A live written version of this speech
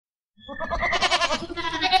Little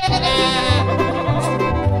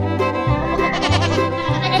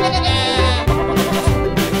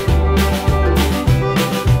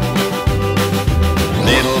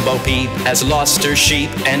Bo Peep has lost her sheep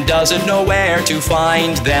and doesn't know where to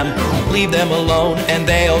find them. Leave them alone and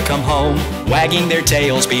they'll come home, wagging their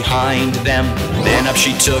tails behind them. Then up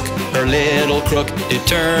she took her little crook,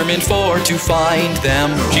 determined for to find them.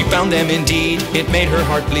 She found them indeed, it made her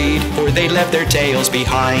heart bleed, for they left their tails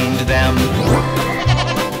behind them.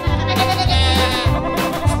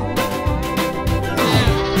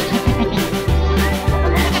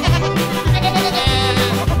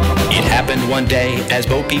 Happened one day as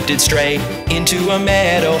Bo Peep did stray into a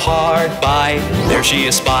meadow hard by. There she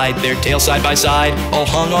espied their tails side by side, all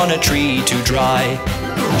hung on a tree to dry.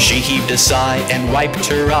 She heaved a sigh and wiped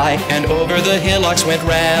her eye, and over the hillocks went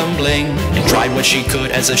rambling, and tried what she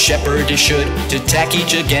could as a shepherdess should, to tack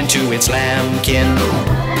each again to its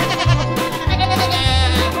lambkin.